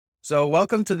So,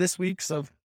 welcome to this week's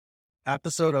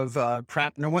episode of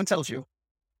Crap No One Tells You.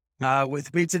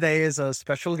 With me today is a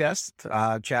special guest,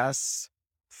 Jess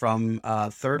from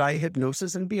Third Eye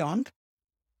Hypnosis and Beyond.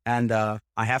 And I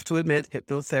have to admit,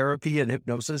 hypnotherapy and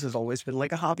hypnosis has always been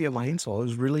like a hobby of mine. So I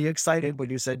was really excited when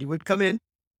you said you would come in.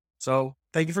 So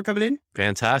thank you for coming in.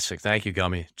 Fantastic. Thank you,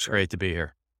 Gummy. It's great to be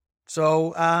here.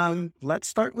 So let's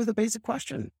start with a basic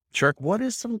question. Sure. What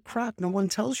is some crap no one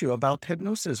tells you about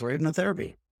hypnosis or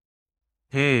hypnotherapy?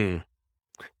 I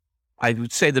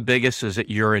would say the biggest is that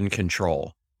you're in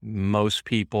control. Most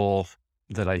people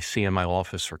that I see in my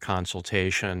office for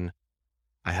consultation,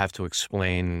 I have to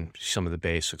explain some of the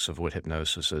basics of what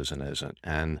hypnosis is and isn't.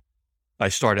 And I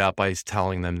start out by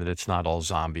telling them that it's not all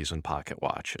zombies and pocket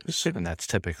watches. And that's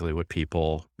typically what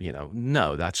people,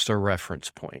 know. That's their reference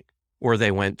point. Or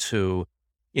they went to,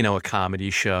 a comedy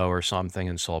show or something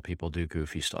and saw people do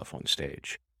goofy stuff on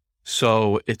stage.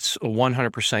 So it's a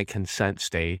 100% consent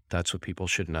state. That's what people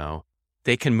should know.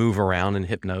 They can move around in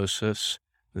hypnosis.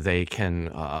 They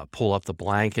can pull up the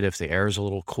blanket if the air is a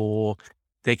little cool.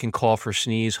 They can cough or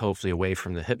sneeze, hopefully away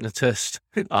from the hypnotist.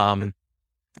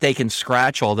 They can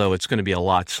scratch, although it's going to be a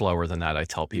lot slower than that. I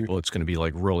tell people it's going to be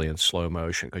like really in slow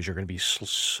motion because you're going to be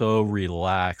so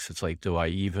relaxed. It's like, do I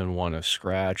even want to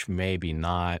scratch? Maybe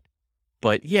not.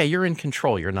 But yeah, you're in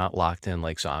control. You're not locked in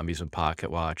like zombies and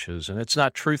pocket watches. And it's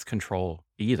not truth control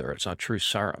either. It's not truth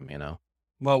serum,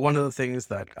 Well, one of the things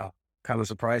that kind of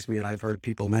surprised me, and I've heard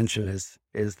people mention, is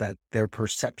that their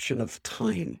perception of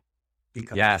time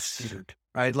becomes skewed,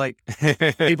 right? Like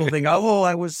people think, oh,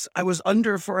 I was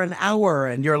under for an hour,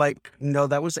 and you're like, no,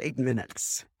 that was 8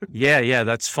 minutes. Yeah,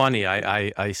 that's funny.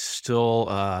 I still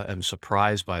am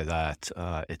surprised by that.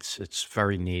 It's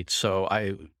very neat. So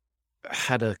I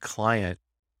had a client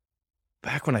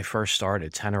back when I first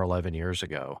started 10 or 11 years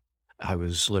ago. I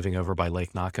was living over by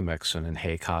Lake Nakamixon in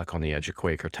Haycock on the edge of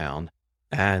Quakertown,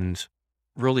 and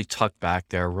really tucked back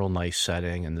there, real nice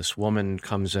setting. And this woman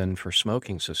comes in for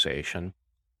smoking cessation,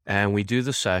 and we do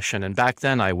the session. And back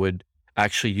then I would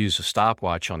actually use a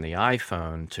stopwatch on the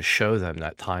iPhone to show them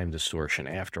that time distortion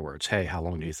afterwards. Hey, how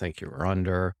long do you think you were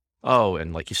under? Oh,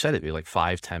 and like you said, it'd be like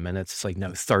 5-10 minutes. It's like,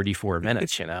 no, 34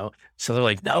 minutes, So they're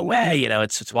like, no way,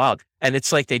 it's wild. And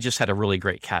it's like they just had a really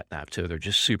great cat nap too. They're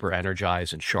just super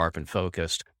energized and sharp and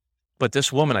focused. But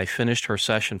this woman, I finished her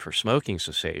session for smoking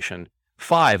cessation,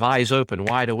 5 eyes open,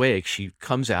 wide awake. She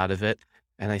comes out of it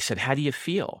and I said, how do you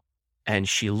feel? And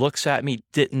she looks at me,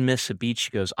 didn't miss a beat.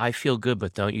 She goes, I feel good,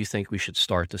 but don't you think we should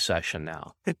start the session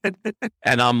now?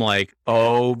 And I'm like,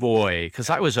 oh boy, because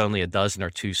I was only a dozen or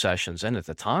 2 sessions in at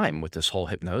the time with this whole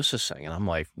hypnosis thing. And I'm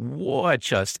like, what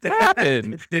just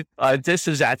happened? This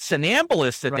is that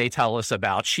somnambulist that they tell us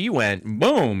about. She went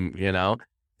boom,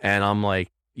 and I'm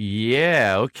like,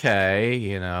 yeah,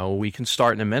 okay, we can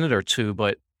start in a minute or 2,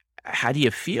 but how do you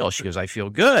feel? She goes, I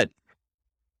feel good.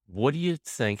 What do you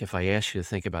think if I ask you to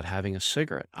think about having a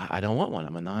cigarette? I don't want one.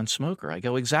 I'm a non-smoker. I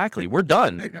go, exactly. We're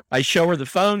done. I show her the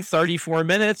phone, 34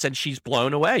 minutes, and she's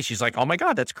blown away. She's like, oh my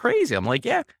God, that's crazy. I'm like,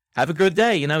 yeah, have a good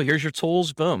day. Here's your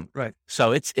tools. Boom. Right.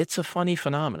 So it's a funny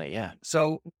phenomenon. Yeah.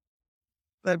 So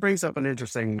that brings up an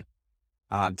interesting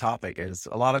topic is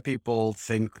a lot of people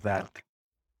think that,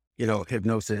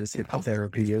 hypnosis,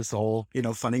 hypnotherapy is all,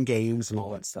 fun and games and all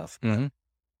that stuff. Mm-hmm.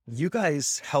 You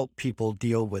guys help people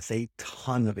deal with a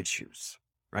ton of issues,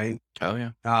 right? Oh,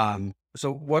 yeah.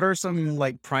 So what are some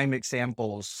like prime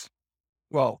examples?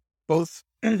 Well, both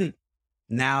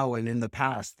now and in the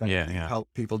past that you help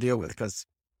people deal with? Because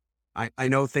I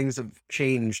know things have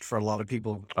changed for a lot of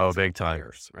people. Oh, big time.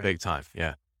 Years, right? Big time.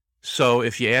 Yeah. So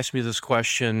if you asked me this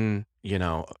question,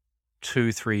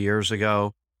 2-3 years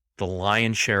ago, the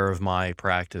lion's share of my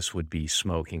practice would be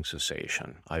smoking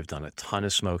cessation. I've done a ton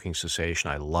of smoking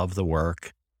cessation. I love the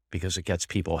work because it gets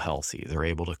people healthy. They're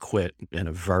able to quit in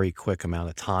a very quick amount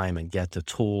of time and get the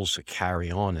tools to carry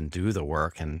on and do the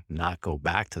work and not go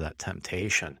back to that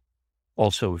temptation.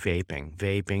 Also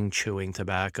vaping, chewing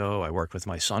tobacco. I worked with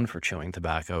my son for chewing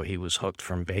tobacco. He was hooked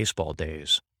from baseball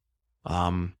days.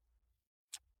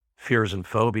 Fears and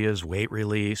phobias, weight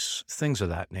release, things of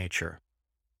that nature.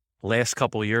 Last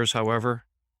couple of years, however,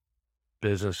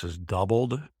 business has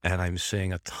doubled, and I'm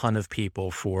seeing a ton of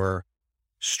people for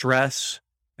stress,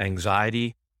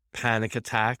 anxiety, panic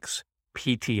attacks,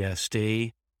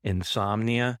 PTSD,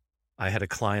 insomnia. I had a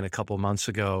client a couple months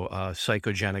ago,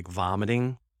 psychogenic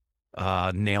vomiting,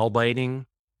 nail biting,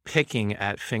 picking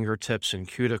at fingertips and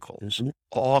cuticles,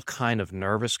 all kind of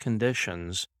nervous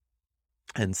conditions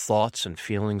and thoughts and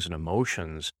feelings and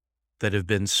emotions that have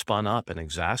been spun up and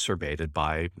exacerbated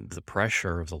by the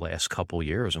pressure of the last couple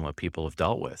years and what people have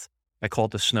dealt with. I call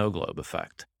it the snow globe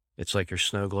effect. It's like your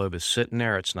snow globe is sitting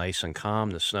there. It's nice and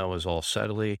calm. The snow is all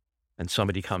settly, and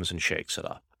somebody comes and shakes it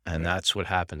up. And that's what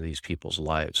happened to these people's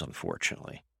lives,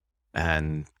 unfortunately.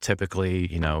 And typically,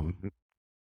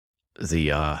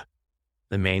 the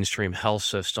mainstream health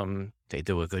system, they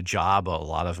do a good job. A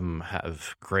lot of them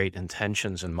have great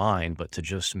intentions in mind, but to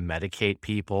just medicate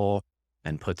people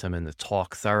and put them into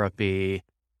talk therapy,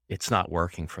 it's not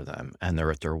working for them. And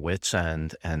they're at their wits'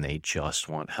 end and they just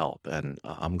want help. And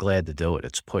I'm glad to do it.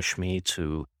 It's pushed me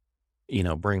to,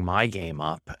 bring my game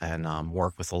up and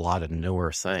work with a lot of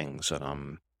newer things. And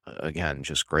I'm, again,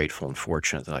 just grateful and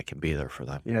fortunate that I can be there for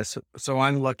them. Yes. So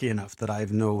I'm lucky enough that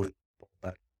I've known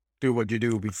that do what you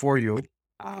do before you.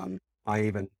 I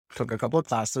even took a couple of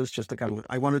classes just to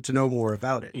I wanted to know more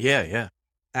about it. Yeah, yeah.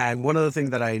 And one of the things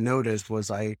that I noticed was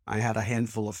I had a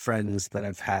handful of friends that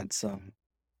have had some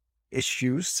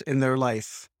issues in their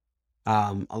life.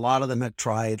 A lot of them had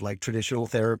tried like traditional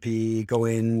therapy, go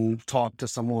in, talk to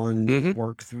someone,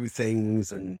 work through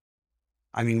things. And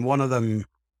I mean, one of them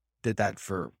did that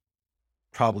for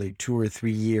probably 2 or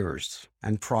 3 years,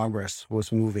 and progress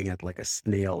was moving at like a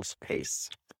snail's pace.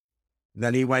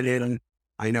 Then he went in, and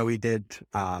I know he did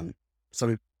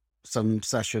some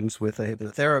sessions with a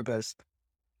hypnotherapist,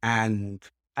 and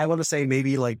I want to say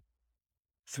maybe like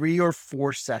 3 or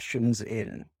 4 sessions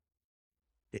in,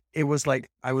 it was like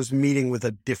I was meeting with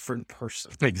a different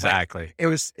person. Exactly.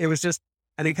 Like, it was just,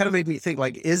 and it kind of made me think,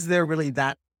 like, is there really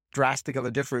that drastic of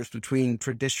a difference between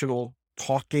traditional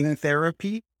talking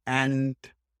therapy and,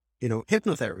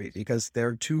 hypnotherapy? Because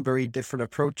they're 2 very different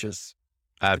approaches.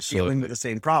 Absolutely. Dealing with the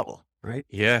same problem, right?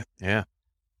 Yeah, yeah.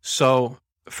 So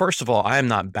first of all, I am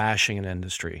not bashing an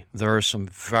industry. There are some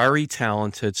very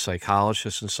talented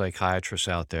psychologists and psychiatrists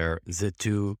out there that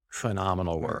do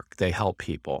phenomenal work. They help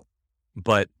people.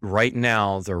 But right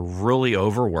now, they're really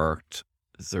overworked.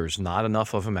 There's not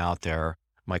enough of them out there.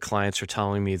 My clients are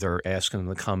telling me they're asking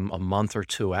them to come a month or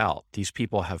 2 out. These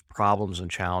people have problems and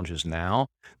challenges now.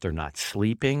 They're not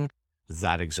sleeping.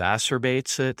 That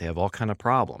exacerbates it. They have all kinds of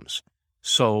problems.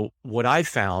 So what I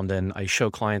found, and I show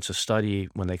clients a study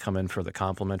when they come in for the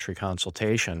complimentary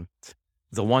consultation,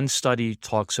 the one study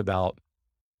talks about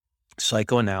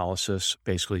psychoanalysis,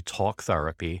 basically talk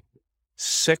therapy,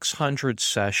 600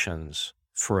 sessions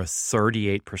for a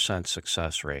 38%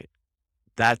 success rate.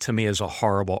 That to me is a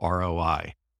horrible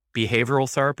ROI.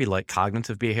 Behavioral therapy, like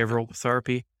cognitive behavioral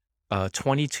therapy,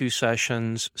 22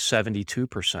 sessions,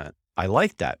 72%. I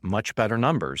like that. Much better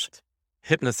numbers.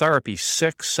 Hypnotherapy,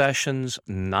 6 sessions,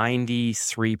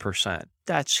 93%.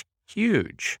 That's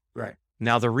huge. Right.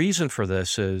 Now, the reason for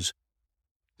this is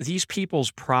these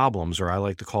people's problems, or I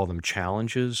like to call them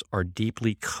challenges, are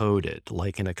deeply coded,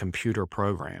 like in a computer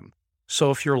program.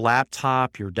 So if your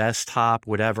laptop, your desktop,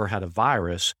 whatever had a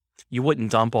virus, you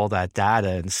wouldn't dump all that data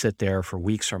and sit there for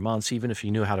weeks or months, even if you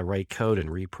knew how to write code and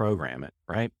reprogram it,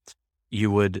 right?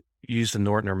 You would use the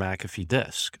Norton or McAfee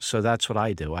disk. So that's what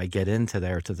I do. I get into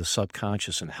there to the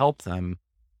subconscious and help them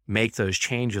make those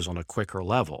changes on a quicker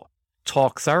level.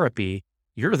 Talk therapy,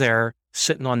 you're there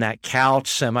sitting on that couch,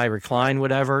 semi-recline,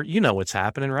 whatever, you know what's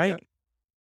happening, right? Yeah.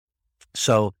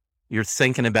 So you're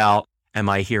thinking about, am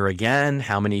I here again?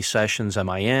 How many sessions am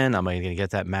I in? Am I going to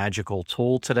get that magical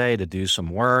tool today to do some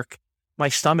work? My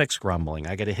stomach's grumbling.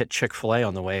 I got to hit Chick-fil-A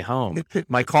on the way home.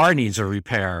 My car needs a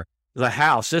repair. The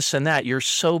house, this and that. You're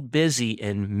so busy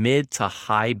in mid to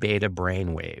high beta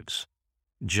brain waves,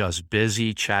 just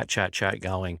busy, chat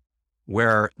going,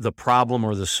 where the problem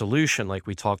or the solution, like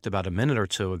we talked about a minute or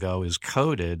 2 ago, is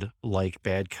coded like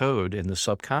bad code in the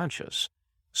subconscious.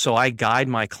 So I guide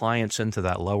my clients into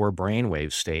that lower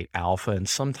brainwave state, alpha and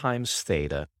sometimes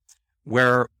theta,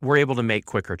 where we're able to make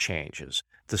quicker changes.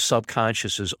 The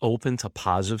subconscious is open to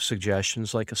positive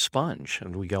suggestions like a sponge,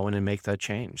 and we go in and make that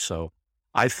change. So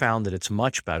I found that it's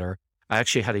much better. I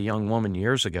actually had a young woman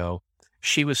years ago.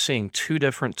 She was seeing 2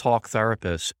 different talk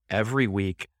therapists every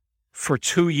week for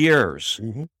 2 years.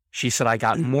 Mm-hmm. She said, I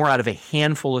got more out of a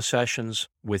handful of sessions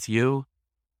with you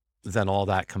than all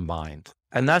that combined.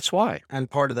 And that's why. And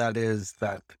part of that is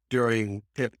that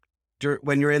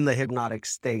when you're in the hypnotic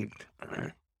state,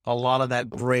 a lot of that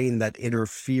brain that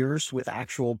interferes with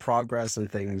actual progress and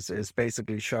things is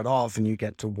basically shut off, and you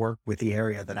get to work with the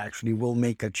area that actually will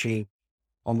make a change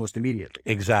almost immediately.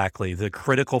 Exactly. The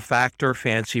critical factor,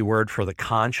 fancy word for the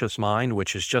conscious mind,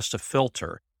 which is just a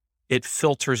filter. It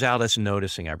filters out us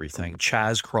noticing everything.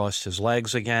 Chaz crossed his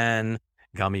legs again.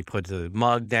 Gummy put the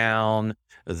mug down.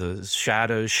 The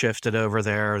shadows shifted over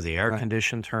there. The air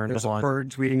condition turned There's on. A bird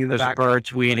tweeting in the background. There's a bird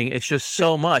tweeting. It's just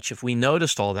so much. If we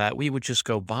noticed all that, we would just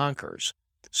go bonkers.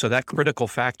 So that critical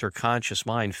factor conscious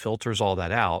mind filters all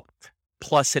that out.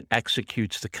 plus it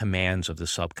executes the commands of the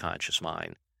subconscious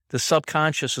mind. The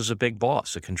subconscious is a big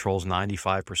boss. It controls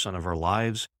 95% of our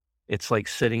lives. It's like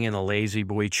sitting in a lazy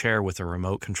boy chair with a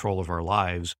remote control of our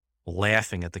lives,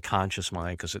 laughing at the conscious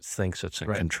mind because it thinks it's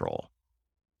in control.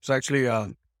 So actually,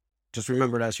 just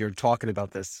remembered as you're talking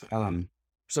about this,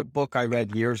 it's a book I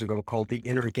read years ago called The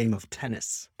Inner Game of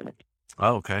Tennis.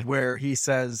 Oh, okay. Where he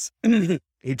says,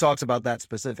 he talks about that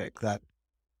specific, that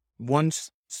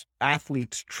once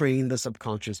athletes train the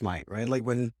subconscious mind, right? Like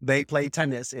when they play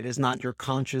tennis, it is not your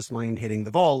conscious mind hitting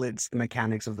the ball, it's the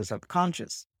mechanics of the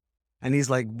subconscious. And he's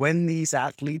like, when these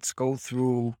athletes go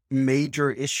through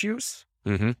major issues,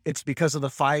 it's because of the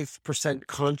 5%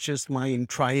 conscious mind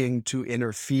trying to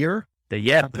interfere.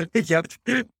 Yep.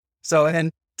 So,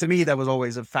 and to me, that was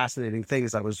always a fascinating thing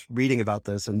as I was reading about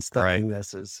this and studying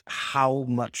this, is how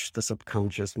much the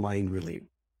subconscious mind really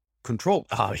controls.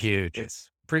 Oh, huge. It's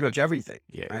pretty much everything.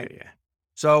 Yeah, right? yeah.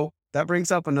 So that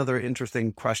brings up another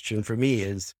interesting question for me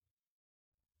is,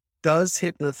 does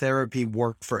hypnotherapy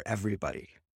work for everybody?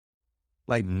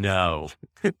 Like, no,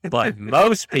 but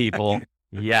most people,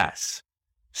 yes.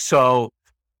 So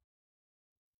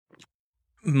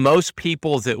most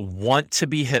people that want to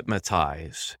be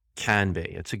hypnotized can be.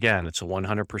 It's a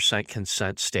 100%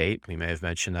 consent state. We may have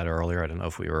mentioned that earlier. I don't know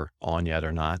if we were on yet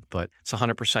or not, but it's a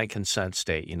 100% consent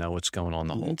state. You know what's going on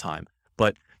the whole time.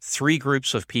 But 3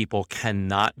 groups of people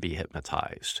cannot be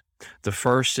hypnotized. The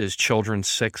first is children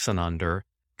 6 and under,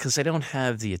 because they don't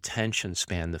have the attention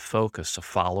span, the focus to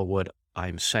follow what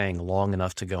I'm saying long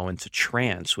enough to go into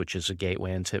trance, which is a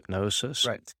gateway into hypnosis.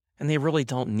 Right. And they really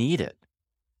don't need it.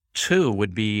 2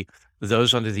 would be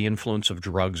those under the influence of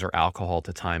drugs or alcohol at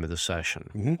the time of the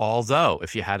session. Although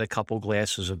if you had a couple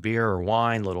glasses of beer or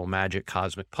wine, little magic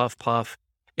cosmic puff,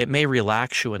 it may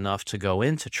relax you enough to go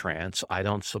into trance. I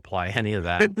don't supply any of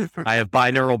that. I have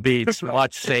binaural beats,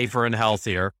 much safer and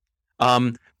healthier.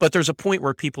 But there's a point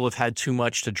where people have had too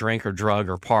much to drink or drug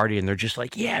or party, and they're just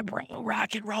like, yeah, bro,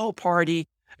 rock and roll party.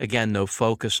 Again, no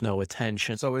focus, no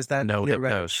attention. So is that no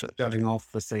hypnosis? Shutting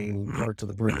off the same parts of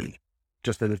the brain,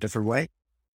 just in a different way?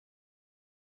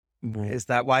 Is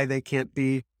that why they can't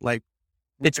be like?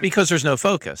 It's because there's no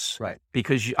focus. Right.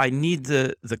 Because I need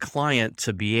the client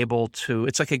to be able to,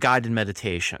 it's like a guided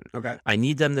meditation. Okay. I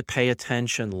need them to pay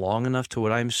attention long enough to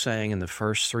what I'm saying in the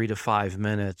first 3 to 5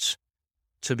 minutes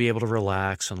to be able to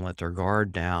relax and let their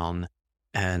guard down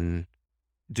and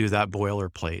do that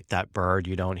boilerplate, that bird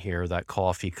you don't hear, that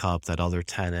coffee cup, that other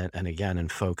tenant, and again,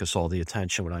 and focus all the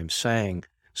attention on what I'm saying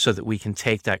so that we can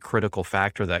take that critical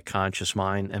factor, that conscious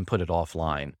mind, and put it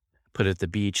offline. Put it at the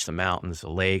beach, the mountains, the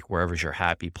lake, wherever's your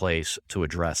happy place to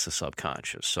address the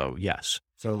subconscious. So yes.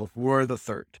 So we're the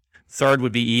third. Third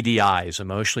would be EDIs,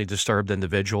 emotionally disturbed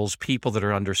individuals, people that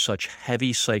are under such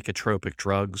heavy psychotropic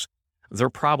drugs. They're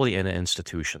probably in an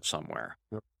institution somewhere.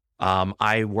 Yep.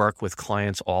 I work with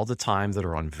clients all the time that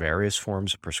are on various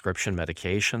forms of prescription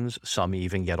medications. Some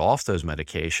even get off those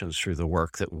medications through the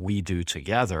work that we do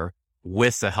together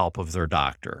with the help of their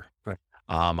doctor. Right.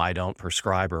 I don't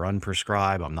prescribe or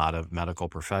unprescribe. I'm not a medical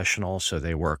professional, so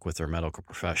they work with their medical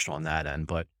professional on that end.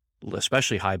 But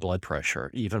especially high blood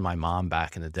pressure, even my mom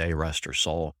back in the day, rest her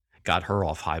soul, got her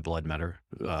off high blood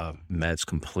meds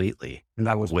completely. And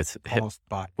that was with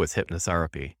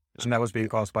hypnotherapy. And that was being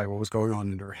caused by what was going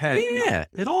on in her head. Yeah,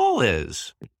 it all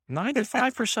is.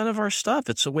 95% of our stuff,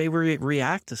 it's the way we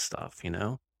react to stuff, you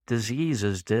know? Disease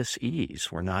is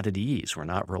dis-ease. We're not at ease. We're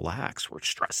not relaxed. We're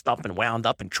stressed up and wound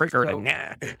up and triggered.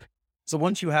 So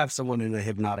once you have someone in a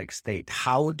hypnotic state,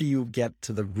 how do you get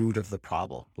to the root of the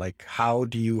problem? Like, how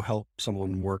do you help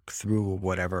someone work through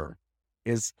whatever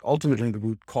is ultimately the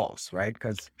root cause, right?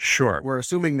 Because we're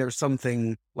assuming there's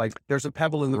something like there's a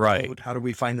pebble in the road. How do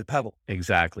we find the pebble?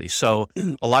 Exactly. So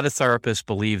a lot of therapists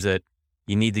believe that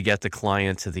you need to get the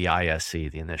client to the ISE,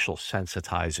 the initial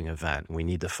sensitizing event. We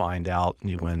need to find out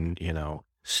when,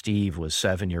 Steve was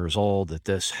 7 years old that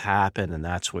this happened and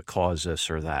that's what caused this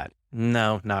or that.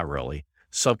 No, not really.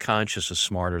 Subconscious is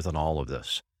smarter than all of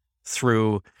this.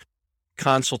 Through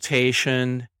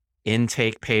consultation,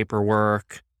 intake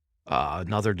paperwork,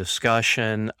 another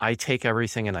discussion, I take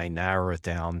everything and I narrow it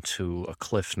down to a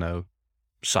Cliff Note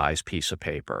size piece of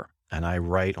paper. And I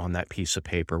write on that piece of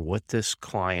paper what this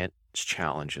client's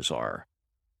challenges are.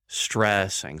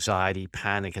 Stress, anxiety,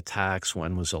 panic attacks,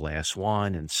 when was the last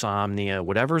one, insomnia,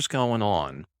 whatever's going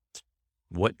on,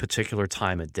 what particular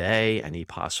time of day, any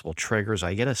possible triggers.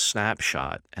 I get a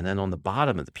snapshot, and then on the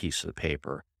bottom of the piece of the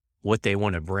paper, what they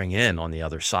want to bring in on the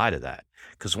other side of that.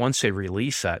 Because once they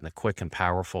release that in a quick and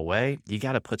powerful way, you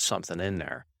got to put something in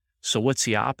there. So what's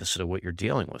the opposite of what you're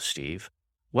dealing with, Steve?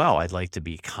 well, I'd like to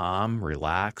be calm,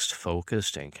 relaxed,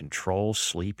 focused, in control,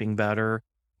 sleeping better.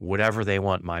 Whatever they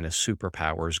want minus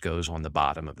superpowers goes on the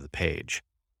bottom of the page.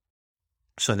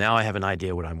 So now I have an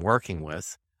idea what I'm working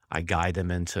with. I guide them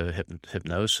into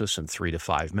hypnosis in 3 to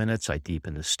 5 minutes. I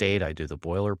deepen the state. I do the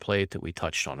boilerplate that we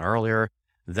touched on earlier.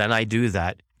 Then I do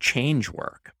that change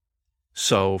work.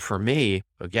 So for me,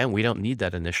 again, we don't need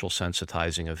that initial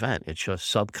sensitizing event. It's just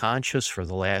subconscious for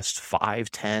the last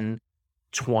 5, 10,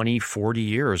 20, 40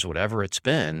 years, whatever it's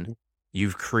been.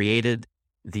 You've created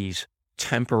these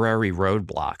temporary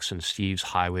roadblocks in Steve's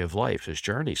highway of life, his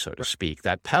journey, so to speak,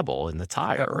 that pebble in the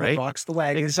tire, right? Rocks the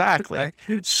wagon. Exactly.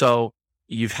 Right. So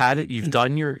you've had it,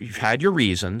 you've had your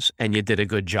reasons, and you did a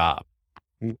good job.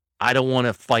 I don't want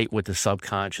to fight with the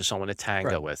subconscious. I want to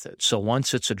tango with it. So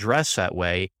once it's addressed that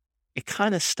way, it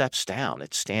kind of steps down.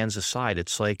 It stands aside.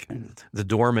 It's like the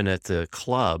doorman at the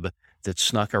club that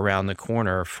snuck around the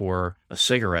corner for a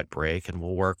cigarette break, and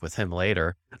we'll work with him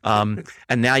later. And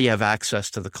now you have access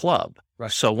to the club.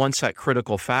 Right. So once that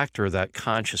critical factor, that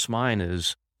conscious mind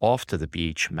is off to the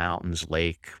beach, mountains,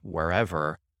 lake,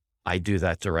 wherever, I do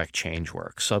that direct change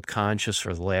work. Subconscious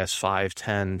for the last 5,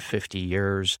 10, 50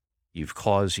 years, you've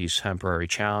caused these temporary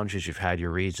challenges. You've had your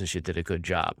reasons. You did a good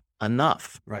job.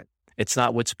 Enough. Right. It's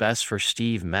not what's best for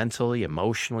Steve mentally,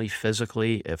 emotionally,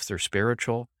 physically. If they're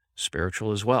spiritual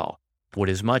as well. What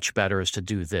is much better is to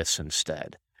do this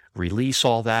instead. Release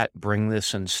all that, bring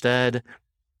this instead.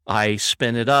 I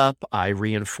spin it up. I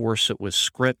reinforce it with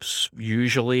scripts,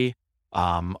 usually,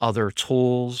 other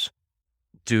tools.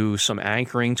 Do some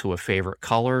anchoring to a favorite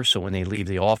color. So when they leave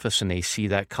the office and they see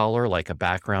that color, like a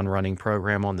background running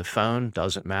program on the phone,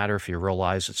 doesn't matter if you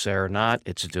realize it's there or not,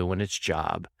 it's doing its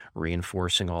job,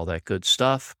 reinforcing all that good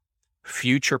stuff.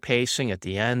 Future pacing at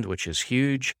the end, which is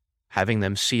huge, having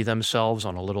them see themselves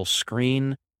on a little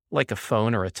screen, like a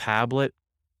phone or a tablet.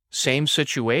 Same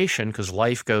situation, because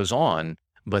life goes on,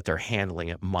 but they're handling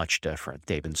it much different.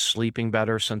 They've been sleeping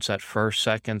better since that first,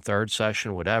 second, third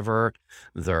session, whatever.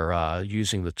 They're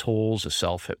using the tools of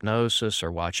self-hypnosis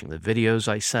or watching the videos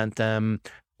I sent them,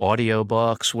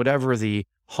 audiobooks, whatever the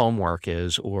homework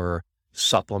is, or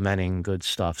supplementing good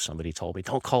stuff. Somebody told me,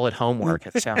 don't call it homework.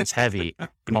 It sounds heavy.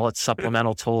 Call it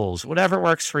supplemental tools, whatever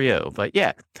works for you. But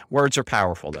yeah, words are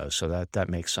powerful though. So that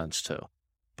makes sense too.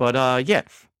 But yeah,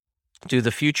 do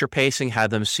the future pacing,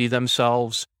 have them see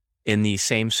themselves in these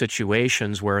same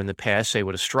situations where in the past they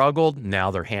would have struggled.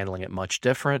 Now they're handling it much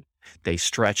different. They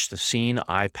stretch the scene,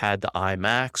 iPad to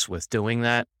IMAX with doing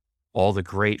that. All the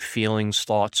great feelings,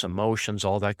 thoughts, emotions,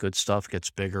 all that good stuff gets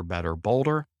bigger, better,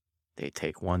 bolder. They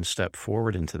take one step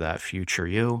forward into that future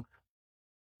you,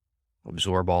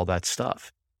 absorb all that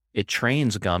stuff. It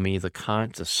trains Gummy, the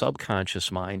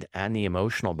subconscious mind and the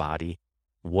emotional body,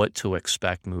 what to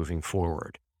expect moving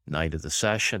forward. Night of the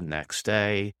session, next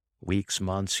day, weeks,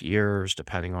 months, years,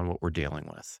 depending on what we're dealing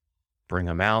with. Bring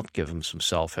them out, give them some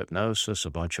self-hypnosis,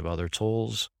 a bunch of other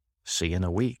tools. See you in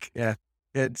a week. Yeah,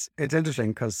 it's interesting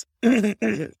because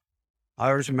I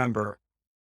always remember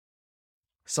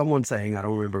someone saying, I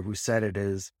don't remember who said it,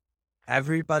 is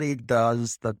everybody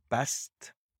does the best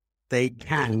they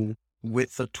can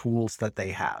with the tools that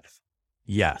they have.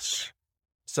 Yes.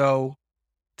 So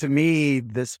to me,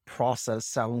 this process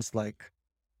sounds like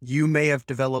you may have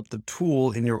developed a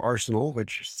tool in your arsenal,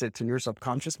 which sits in your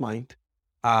subconscious mind,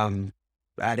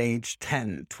 at age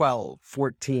 10, 12,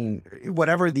 14,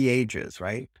 whatever the age is,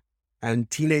 right? And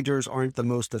teenagers aren't the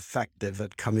most effective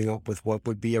at coming up with what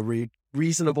would be a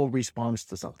reasonable response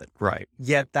to something. Right.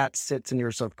 Yet that sits in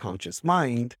your subconscious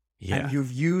mind. Yeah. And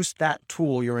you've used that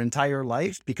tool your entire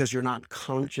life because you're not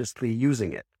consciously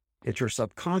using it. It's your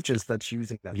subconscious that's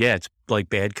using that. Yeah, it's like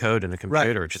bad code in a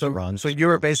computer. Right. It just runs. So you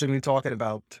were basically talking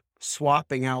about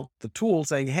swapping out the tool,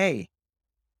 saying, hey,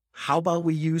 how about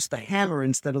we use the hammer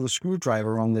instead of the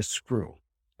screwdriver on this screw?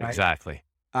 Right? Exactly.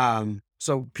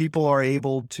 So people are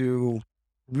able to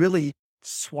really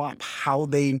swap how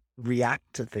they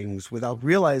react to things without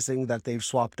realizing that they've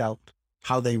swapped out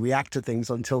how they react to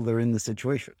things until they're in the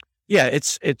situation. Yeah,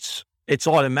 it's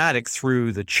automatic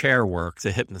through the chair work, the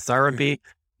hypnotherapy,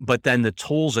 but then the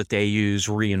tools that they use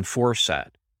reinforce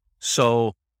that.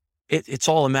 So it's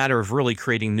all a matter of really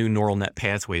creating new neural net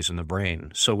pathways in the brain.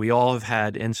 So we all have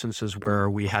had instances where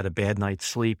we had a bad night's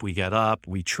sleep. We get up,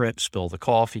 we trip, spill the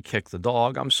coffee, kick the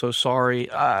dog. I'm so sorry.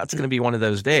 It's going to be one of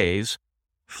those days.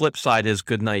 Flip side is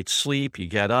good night's sleep. You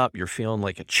get up, you're feeling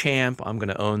like a champ. I'm going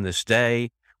to own this day.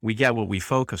 We get what we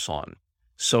focus on.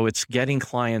 So it's getting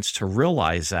clients to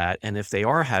realize that. And if they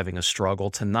are having a struggle,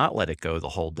 to not let it go the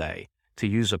whole day, to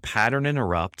use a pattern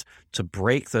interrupt, to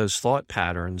break those thought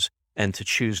patterns and to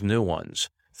choose new ones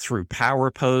through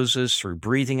power poses, through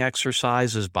breathing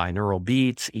exercises, binaural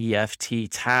beats,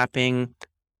 EFT tapping,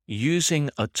 using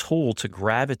a tool to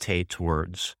gravitate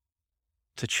towards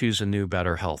to choose a new,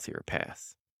 better, healthier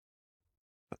path.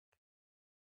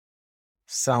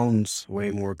 Sounds way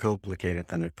more complicated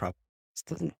than it probably is,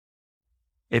 doesn't it?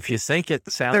 If you think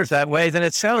it sounds that way, then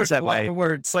it sounds that way.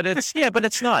 Words. But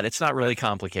it's not. It's not really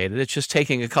complicated. It's just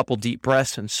taking a couple deep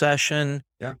breaths in session,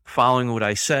 following what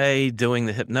I say, doing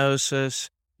the hypnosis.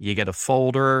 You get a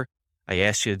folder. I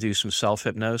ask you to do some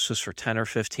self-hypnosis for 10 or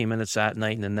 15 minutes that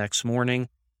night and the next morning.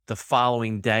 The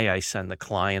following day, I send the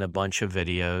client a bunch of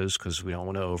videos because we don't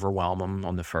want to overwhelm them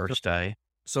on the first day.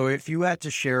 So if you had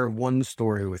to share one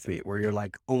story with me where you're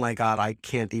like, oh my God, I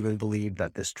can't even believe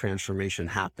that this transformation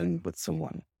happened with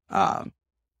someone,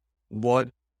 what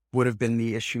would have been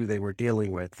the issue they were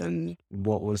dealing with and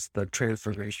what was the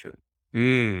transformation?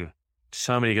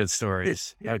 So many good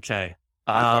stories. Okay.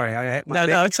 Sorry,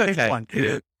 no, it's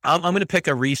okay. I'm going to pick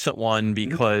a recent one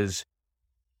because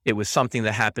it was something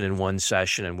that happened in one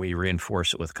session and we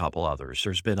reinforce it with a couple others.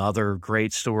 There's been other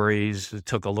great stories. It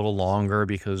took a little longer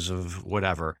because of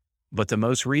whatever. But the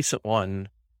most recent one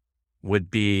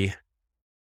would be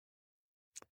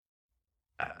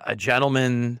a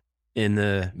gentleman in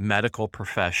the medical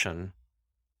profession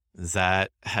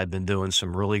that had been doing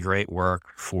some really great work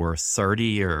for 30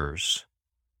 years.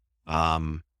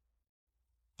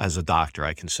 As a doctor,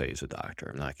 I can say he's a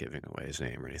doctor. I'm not giving away his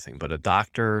name or anything, but a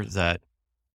doctor that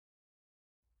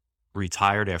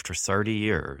retired after 30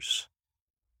 years,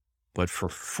 but for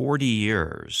 40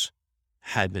 years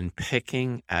had been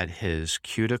picking at his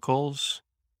cuticles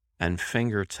and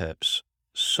fingertips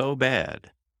so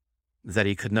bad that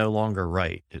he could no longer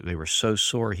write. They were so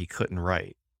sore he couldn't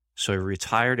write. So he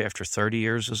retired after 30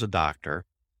 years as a doctor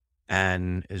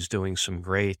and is doing some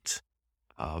great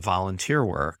volunteer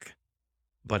work,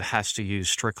 but has to use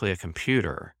strictly a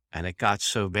computer. And it got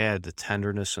so bad, the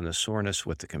tenderness and the soreness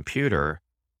with the computer,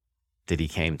 that he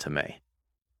came to me.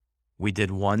 We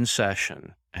did one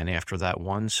session, and after that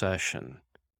one session,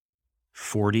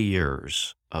 40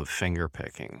 years of finger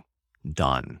picking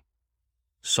done.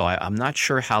 So I'm not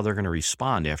sure how they're going to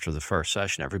respond after the first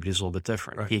session. Everybody's a little bit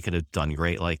different. Right. He could have done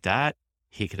great like that.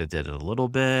 He could have did it a little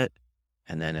bit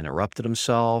and then interrupted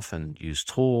himself and used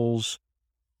tools.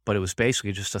 But it was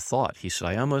basically just a thought. He said,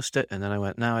 I almost did. And then I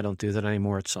went, no, I don't do that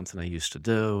anymore. It's something I used to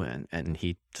do. And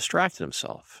he distracted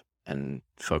himself and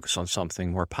focused on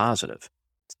something more positive.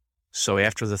 So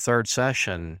after the third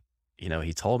session,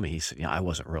 he told me, he said, I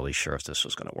wasn't really sure if this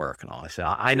was going to work and all. I said,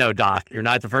 I know, Doc, you're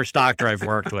not the first doctor I've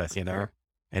worked with,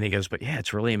 And he goes, but yeah,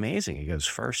 it's really amazing. He goes,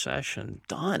 first session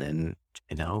done. And,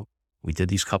 we did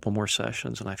these couple more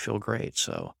sessions and I feel great.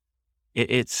 So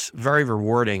it's very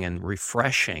rewarding and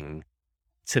refreshing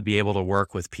to be able to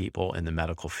work with people in the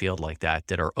medical field like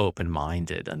that are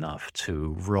open-minded enough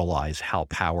to realize how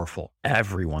powerful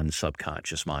everyone's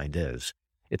subconscious mind is.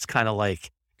 It's kind of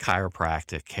like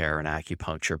chiropractic care and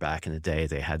acupuncture back in the day.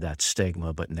 They had that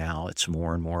stigma, but now it's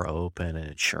more and more open and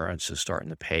insurance is starting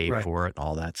to pay for it and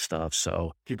all that stuff.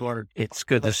 So it's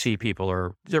good to see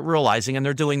they're realizing and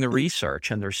they're doing the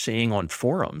research and they're seeing on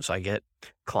forums. I get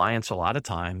clients a lot of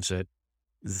times that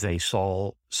they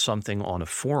saw something on a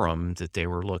forum that they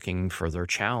were looking for their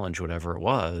challenge, whatever it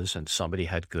was, and somebody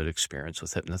had good experience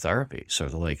with hypnotherapy. So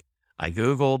they're like, I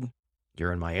Googled,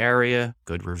 you're in my area,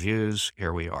 good reviews,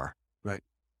 here we are. Right.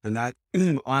 And that,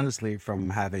 honestly, from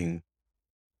having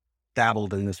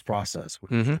dabbled in this process,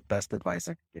 which is the best advice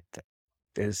I can give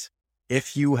is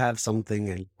if you have something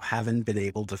and you haven't been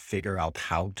able to figure out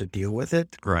how to deal with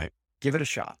it, give it a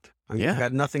shot. You've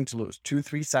got nothing to lose.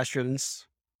 2-3 sessions.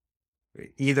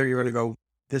 Either you're going to go,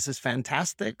 this is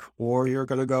fantastic, or you're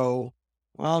going to go,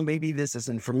 well, maybe this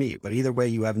isn't for me. But either way,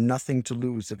 you have nothing to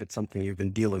lose if it's something you've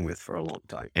been dealing with for a long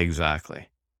time. Exactly.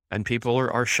 And people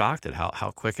are shocked at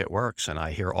how quick it works. And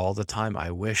I hear all the time,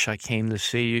 I wish I came to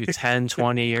see you 10,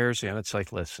 20 years. And it's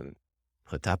like, listen,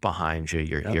 put that behind you.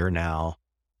 You're here now.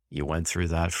 You went through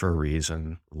that for a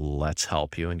reason. Let's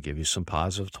help you and give you some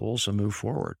positive tools and move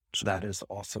forward. So that is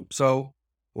awesome. So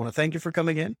I want to thank you for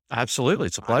coming in. Absolutely.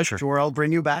 It's a pleasure. I'm sure I'll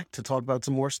bring you back to talk about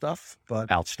some more stuff.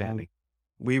 But outstanding.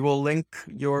 We will link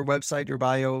your website, your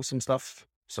bio, some stuff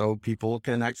so people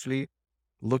can actually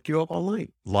look you up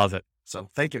online. Love it. So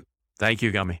thank you. Thank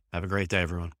you, Gummy. Have a great day,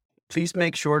 everyone. Please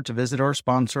make sure to visit our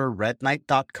sponsor,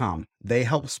 redknight.com. They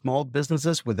help small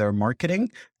businesses with their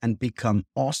marketing and become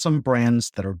awesome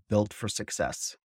brands that are built for success.